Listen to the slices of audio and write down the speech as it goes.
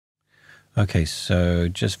Okay, so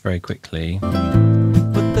just very quickly,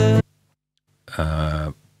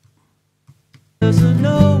 there's a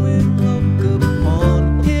knowing look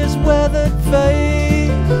upon his weathered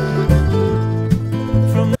face.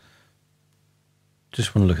 From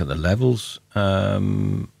just want to look at the levels.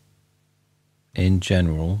 In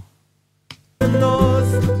general, the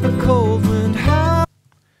north, a cold wind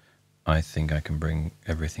I think I can bring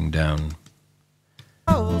everything down.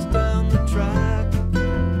 howls down the track,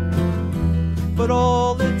 but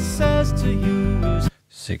all it says to you is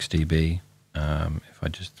 6 dB. If I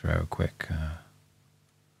just throw a quick...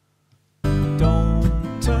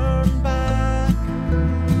 don't turn back.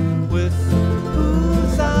 With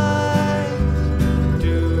whose eyes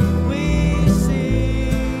do we see?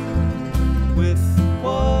 With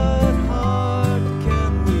what heart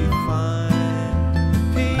can we find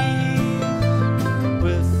peace?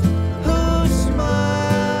 With whose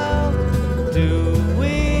smile do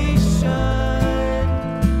we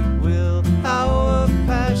shine? Will our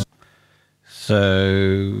passion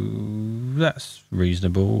So that's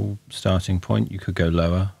reasonable starting point. You could go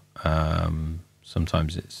lower.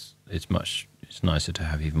 Sometimes it's nicer to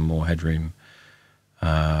have even more headroom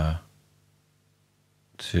to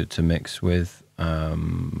mix with.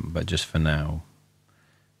 But just for now,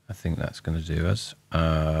 I think that's going to do us.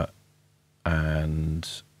 And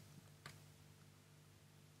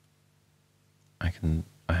I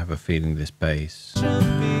have a feeling this bass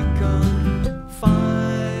begun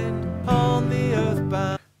find on the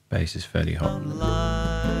earthbound is fairly hot.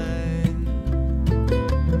 line?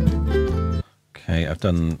 Okay,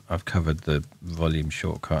 I've covered the volume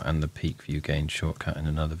shortcut and the peak view gain shortcut in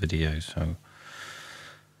another video, so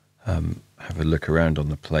have a look around on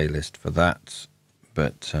the playlist for that.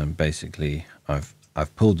 But basically, I've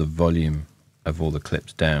pulled the volume of all the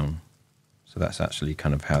clips down, so that's actually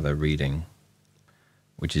kind of how they're reading,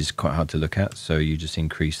 which is quite hard to look at. So you just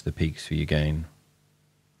increase the peaks view gain.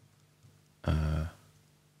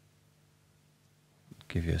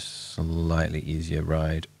 Give you a slightly easier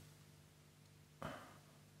ride.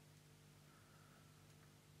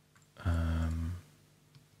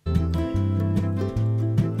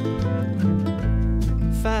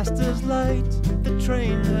 Fast as light, the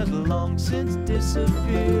train has long since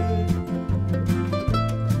disappeared.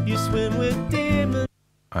 You swim with demons.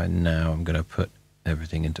 Now I'm going to put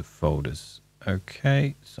everything into folders.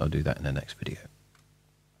 Okay, so I'll do that in the next video.